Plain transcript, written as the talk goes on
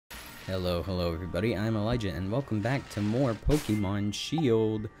Hello everybody, I'm Elijah and welcome back to more Pokemon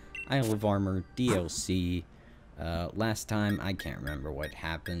Shield Isle of Armor DLC. Last time, I can't remember what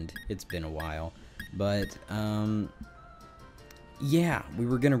happened, it's been a while, but yeah, we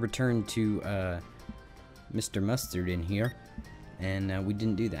were gonna return to Mr. Mustard in here, and we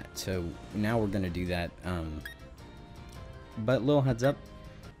didn't do that, so now we're gonna do that. But little heads up,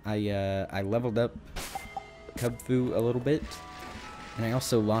 I leveled up Kubfu a little bit. And I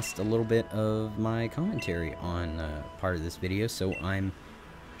also lost a little bit of my commentary on part of this video, so I'm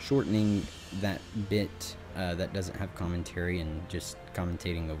shortening that bit that doesn't have commentary and just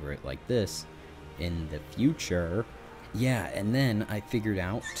commentating over it like this in the future. Yeah, and then I figured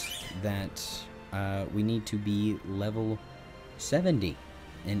out that we need to be level 70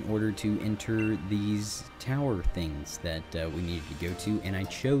 in order to enter these tower things that we needed to go to, and I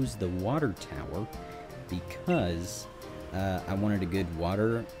chose the water tower because I wanted a good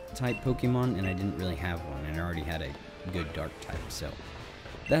water type Pokemon, and I didn't really have one, and I already had a good dark type. So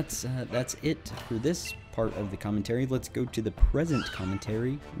that's it for this part of the commentary. Let's go to the present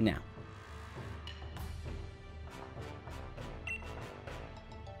commentary now.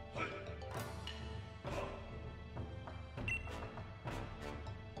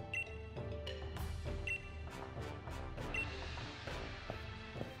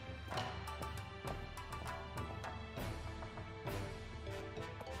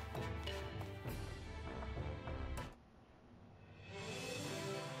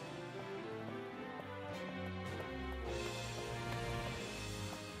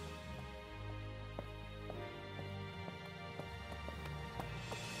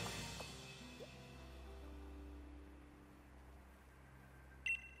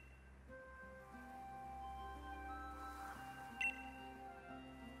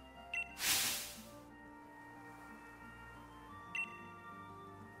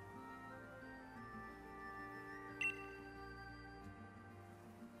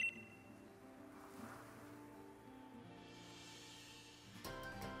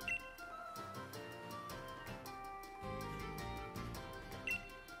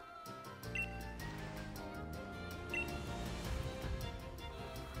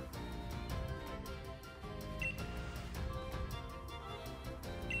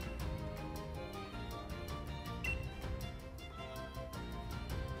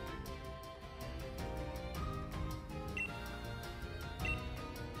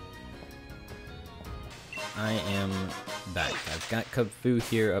 I am back. I've got Kubfu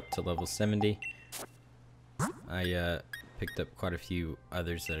here up to level 70. I picked up quite a few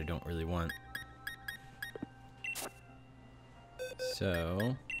others that I don't really want.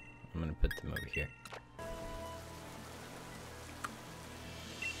 So, I'm going to put them over here.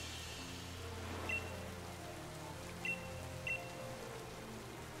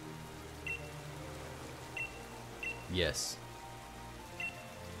 Yes.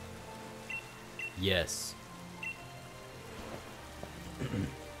 Yes.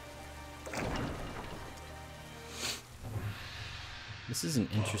 This is an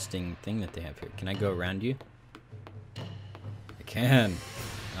interesting thing that they have here. Can I go around you? I can.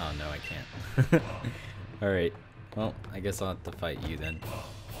 Oh, no, I can't. Alright. Well, I guess I'll have to fight you then.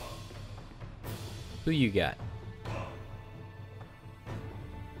 Who you got?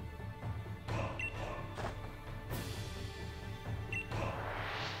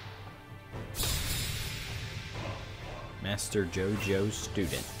 Master JoJo's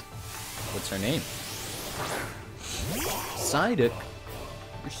student. What's her name? Psyduck?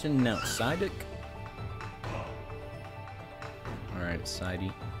 You're sending out Psyduck? Alright,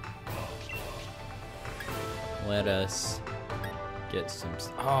 Psyduck. Let us get some...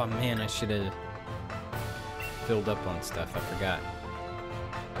 Oh man, I should have filled up on stuff. I forgot.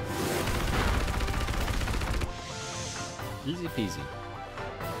 Easy peasy.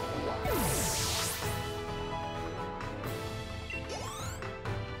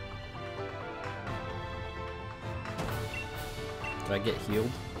 Did I get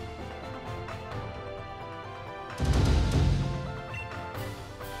healed?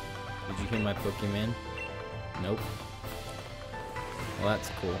 Did you hear my Pokemon? Nope. Well, that's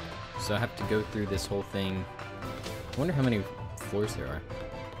cool. So I have to go through this whole thing. I wonder how many floors there are.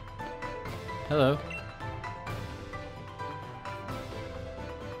 Hello.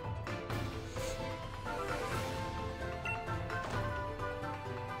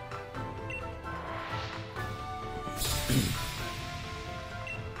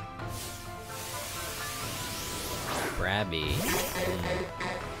 Krabby.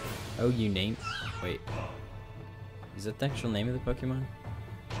 Oh, you named... Wait. Is that the actual name of the Pokemon?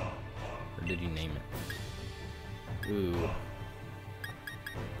 Or did you name it? Ooh.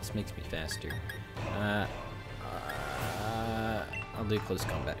 This makes me faster. I'll do close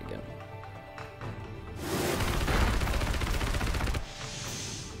combat again.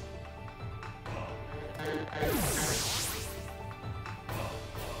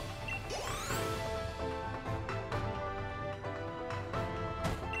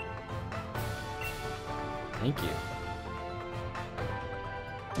 Thank you.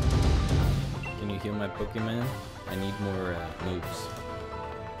 Can you heal my Pokemon? I need more moves.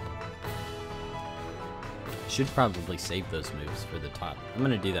 Should probably save those moves for the top. I'm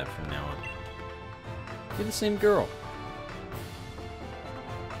gonna do that from now on. You're the same girl.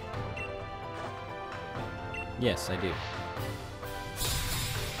 Yes, I do.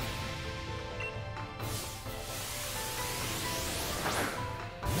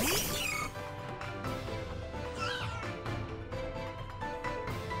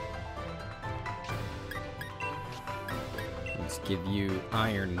 Let's give you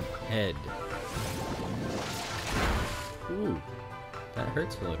Iron Head. Ooh, that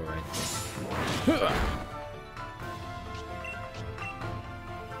hurts a little right there.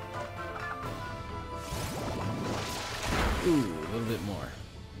 Ooh, a little bit more.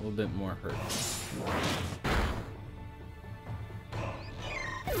 A little bit more hurt.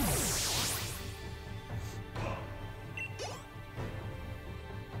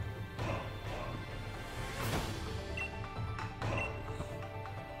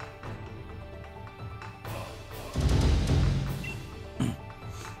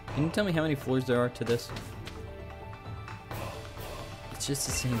 Can you tell me how many floors there are to this? It's just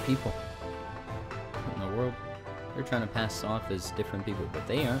the same people. What in the world? They're trying to pass off as different people, but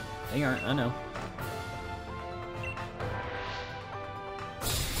they aren't. They aren't, I know.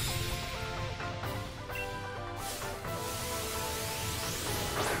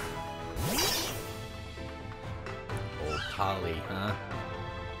 Old Polly, huh?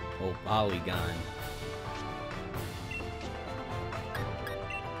 Old Polygon.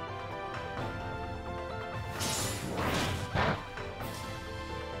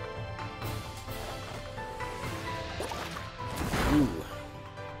 Ooh.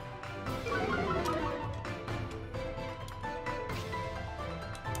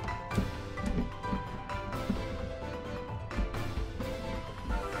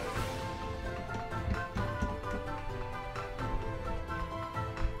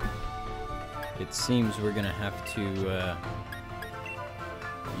 It seems we're gonna have to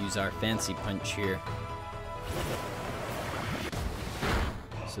use our fancy punch here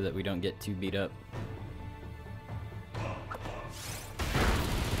so that we don't get too beat up.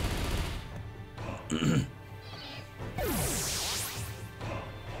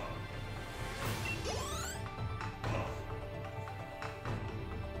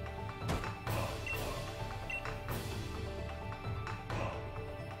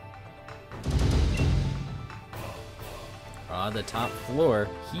 The top floor,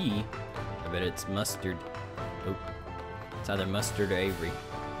 I bet it's Mustard. Oh, it's either Mustard or Avery,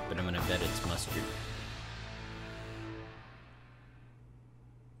 but I'm gonna bet it's Mustard.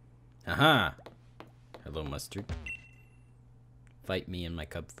 Aha! Hello, Mustard. Fight me and my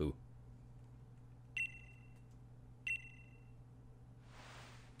Cubfu.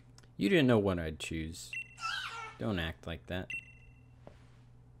 You didn't know what I'd choose. Don't act like that.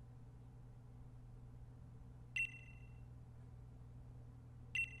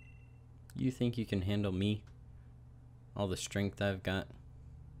 You think you can handle me? All the strength I've got?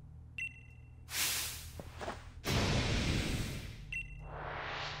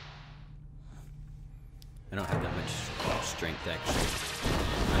 I don't have that much strength, actually.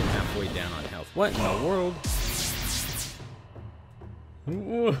 I'm halfway down on health. What in the world?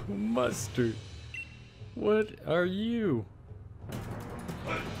 Whoa, Mustard. What are you?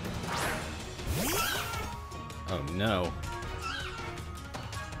 Oh no.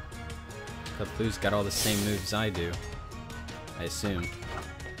 Cubfoo's got all the same moves I do, I assume.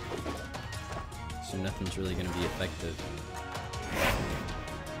 So nothing's really gonna be effective.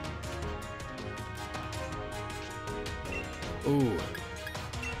 Ooh.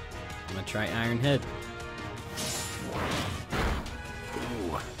 I'm gonna try Iron Head.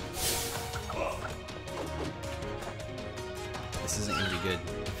 Ooh. This isn't gonna be good.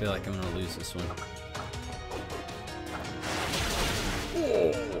 I feel like I'm gonna lose this one.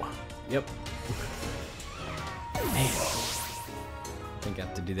 Oh. Yep. Man. I think I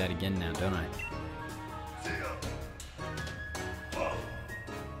have to do that again now, don't I?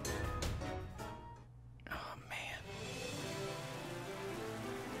 Oh, man.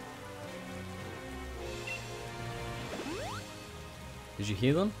 Did you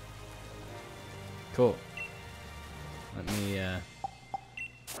heal him? Cool. Let me,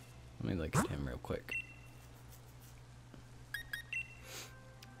 Let me look at him real quick.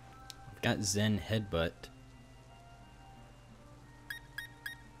 I've got Zen Headbutt.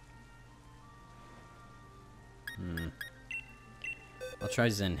 I'll try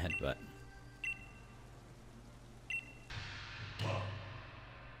Zen Headbutt.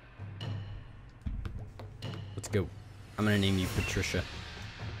 Let's go. I'm gonna name you Patricia.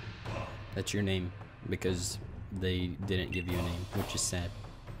 That's your name because they didn't give you a name, which is sad.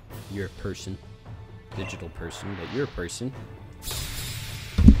 You're a person. Digital person, but you're a person.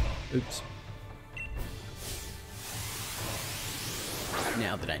 Oops.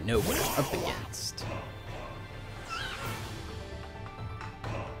 Now that I know what I'm up against.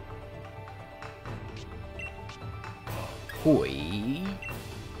 Hoi.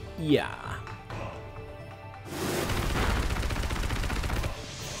 Yeah.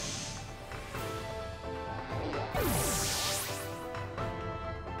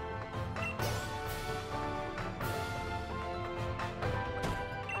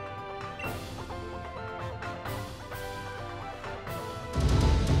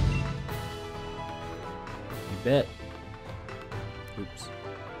 Bet. Oops.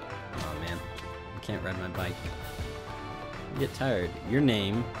 Oh man, I can't ride my bike. I get tired. Your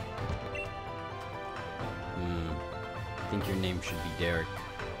name. I think your name should be Derek.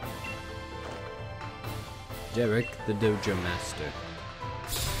 Derek, the Dojo Master.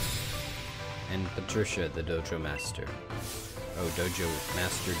 And Patricia, the Dojo Master. Oh, Dojo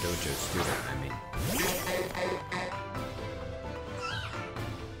Master, Dojo Student, I mean.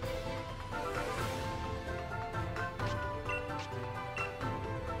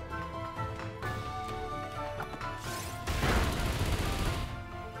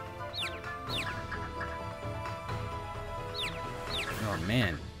 Oh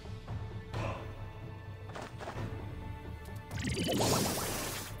man.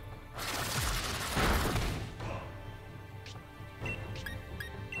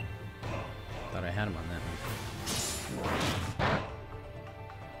 Thought I had him on that one.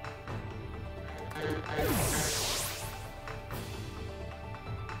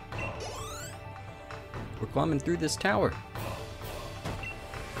 We're climbing through this tower.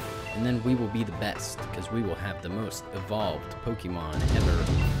 And then we will be the best, because we will have the most evolved Pokemon ever.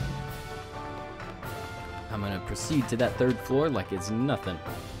 I'm gonna proceed to that third floor like it's nothing.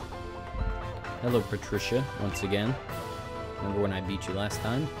 Hello, Patricia, once again. Remember when I beat you last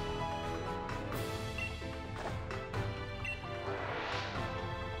time?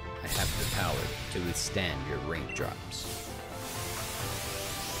 I have the power to withstand your raindrops.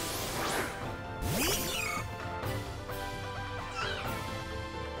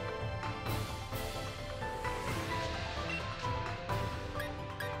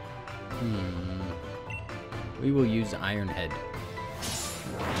 We will use Iron Head.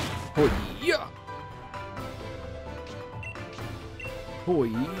 Hoi-ya!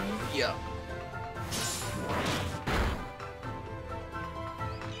 Hoi-ya!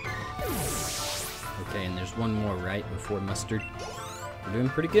 Okay, and there's one more, right, before Mustard. We're doing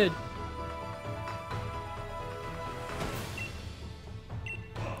pretty good.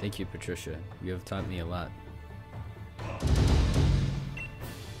 Thank you, Patricia. You have taught me a lot.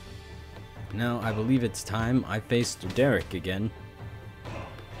 Now, I believe it's time I faced Derek again.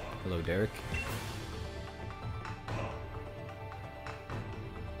 Hello, Derek.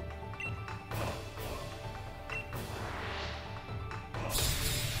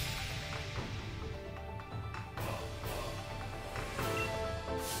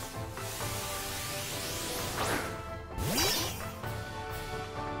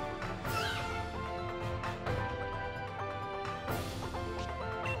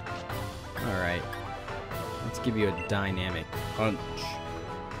 Alright. Let's give you a dynamic punch.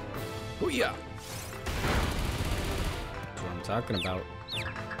 Hoo-yah! That's what I'm talking about.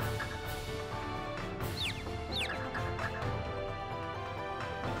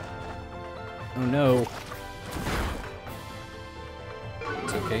 Oh no.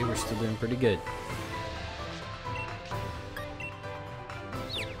 It's okay, we're still doing pretty good.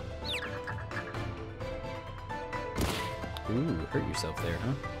 Ooh, hurt yourself there,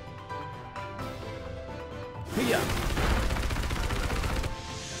 huh? Hoo-yah!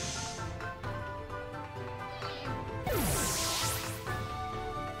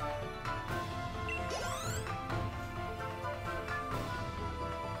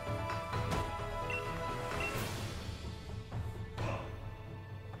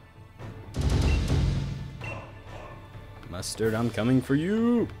 Mustard, I'm coming for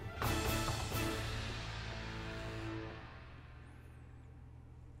you!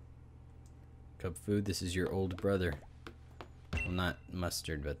 Cub Food, this is your old brother. Well, not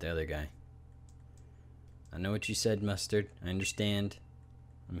Mustard, but the other guy. I know what you said, Mustard. I understand.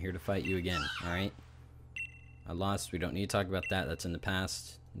 I'm here to fight you again, alright? I lost. We don't need to talk about that. That's in the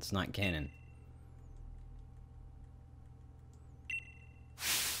past. It's not canon.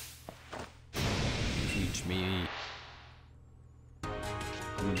 Teach me.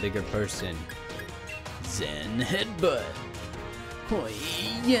 I'm a bigger person. Zen headbutt. Oh,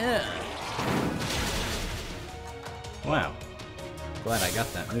 yeah. Wow. Glad I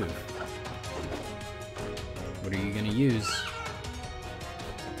got that move. What are you gonna use?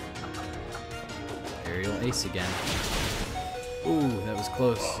 Aerial Ace again. Ooh, that was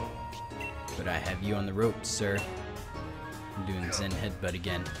close. But I have you on the ropes, sir. I'm doing Zen Headbutt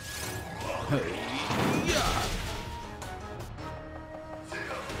again. Yeah.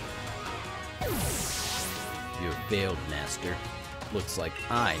 You have failed, Master. Looks like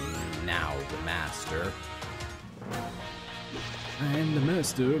I'm now the Master. I am the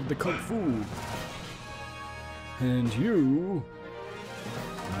master of the Kung Fu. And you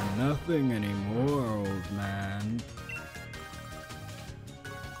are nothing anymore, old man.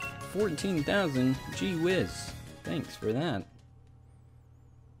 14,000? Gee whiz. Thanks for that.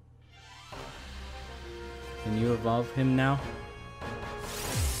 Can you evolve him now?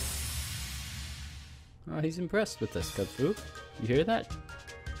 Oh, he's impressed with us, Kung Fu. You hear that?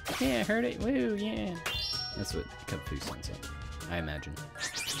 Yeah, I heard it. Woo, yeah. That's what Kung Fu sounds like, I imagine.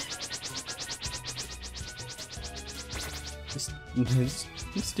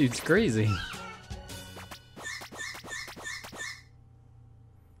 This dude's crazy.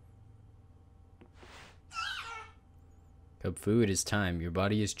 Kung Fu, it is time. Your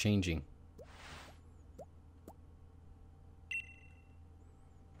body is changing.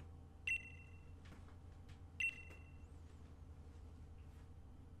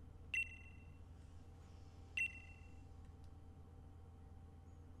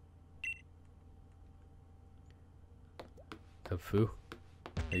 Kung Fu,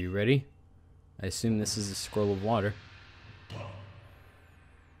 are you ready? I assume this is a scroll of water.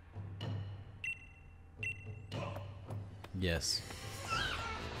 Yes.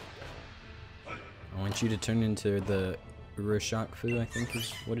 I want you to turn into the Fu, I think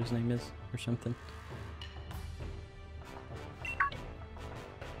is what his name is, or something.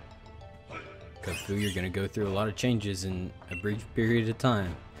 Kung Fu, you're gonna go through a lot of changes in a brief period of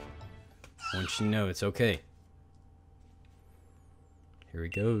time. Once you know it's okay. Here he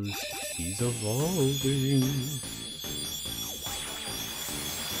goes. He's evolving.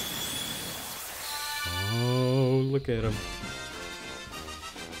 Oh, look at him.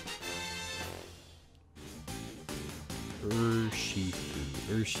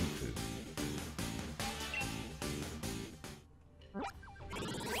 Urshifu.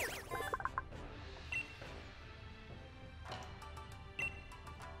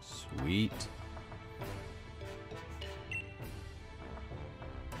 Sweet.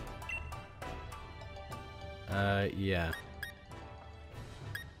 Yeah.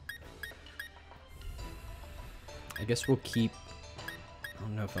 I guess we'll keep... I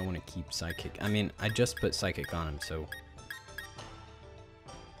don't know if I want to keep Psychic. I mean, I just put Psychic on him, so...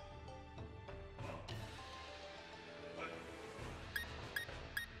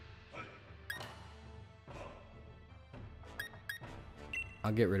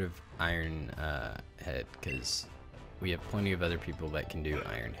 I'll get rid of Iron Head, because we have plenty of other people that can do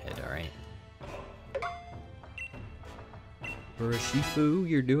Iron Head, alright? Urshifu,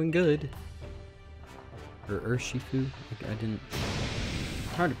 you're doing good. Or Urshifu? I didn't...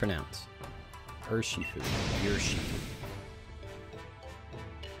 Hard to pronounce. Urshifu. Urshifu.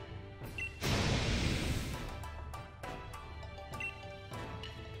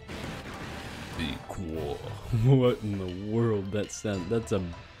 Be cool. What in the world? That's a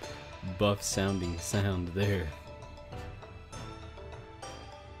buff sounding sound there.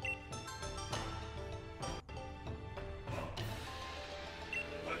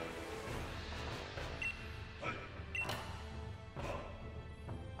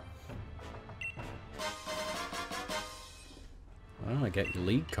 Well, I got your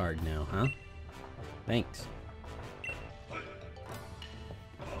lead card now, huh? Thanks.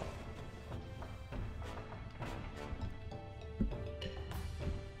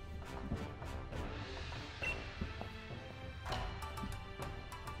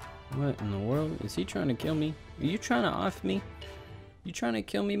 What in the world? Is he trying to kill me? Are you trying to off me? You trying to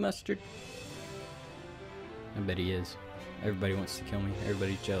kill me, Mustard? I bet he is. Everybody wants to kill me.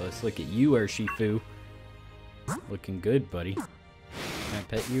 Everybody's jealous. Look at you, Urshifu. Looking good, buddy. Can I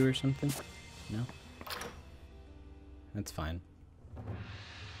pet you or something? No? That's fine.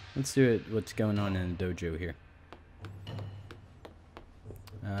 Let's do it. What's going on in the dojo here?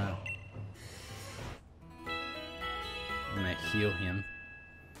 heal him.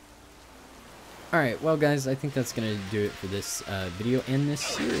 Alright, well guys, I think that's going to do it for this video and this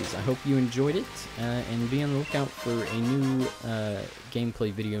series. I hope you enjoyed it, and be on the lookout for a new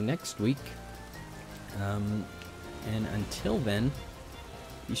gameplay video next week. And until then,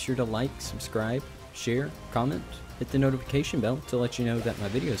 be sure to like, subscribe, share, comment, hit the notification bell to let you know that my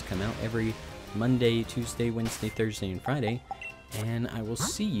videos come out every Monday, Tuesday, Wednesday, Thursday, and Friday. And I will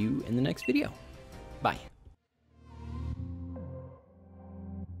see you in the next video. Bye.